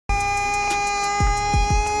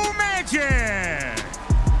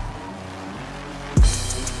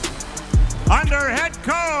under head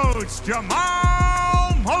coach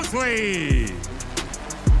Jamal Mosley.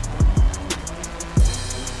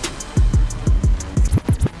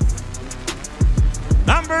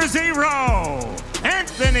 Number 0,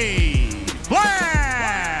 Anthony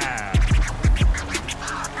Black.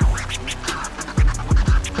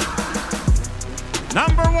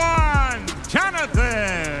 Number 1,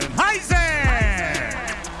 Jonathan Heisen.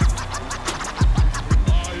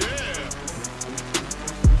 Oh, yeah.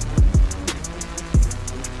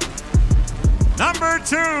 Number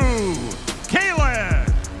 2,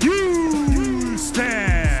 Caleb Houston.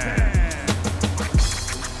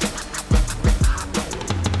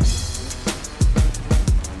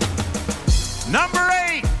 Number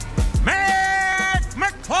 8, Mac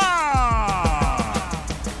McClaw.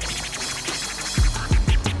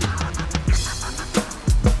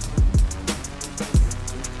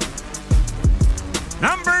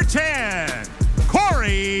 Number 10,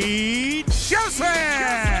 Corey Joseph.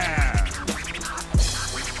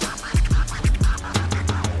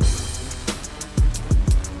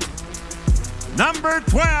 Number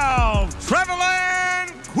 12, Trevelyan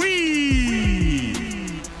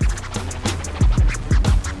Queen.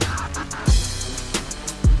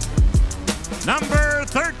 Number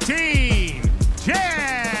 13,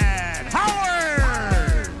 Chad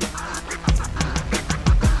Howard.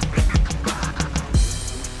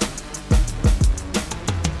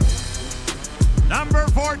 Number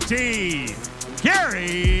 14,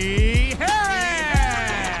 Gary Harris.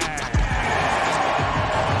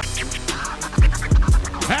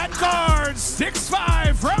 At guard,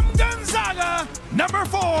 6'5" from Gonzaga, number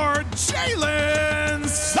 4, Jalen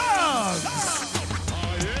Suggs.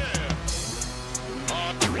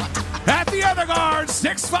 At the other guard,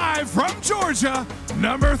 6'5" from Georgia,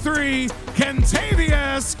 number 3,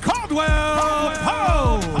 Kentavious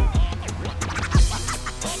Caldwell-Pope.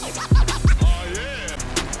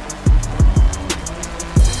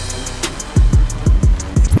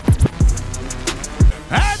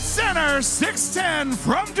 At center, 6'10"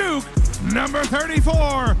 from Duke, number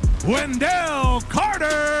 34, Wendell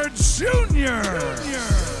Carter Jr.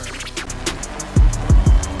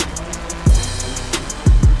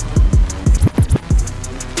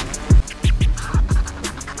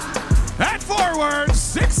 At forward,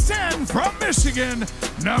 6'10" from Michigan,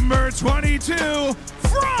 number 22,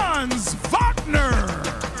 Franz Wagner.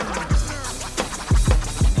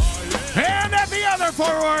 And at the other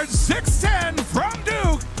forward, 6'10" from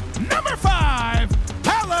Duke, number 5,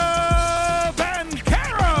 Paolo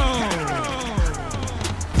Banchero.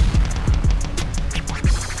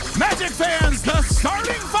 Magic fans, the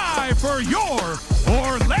starting 5 for your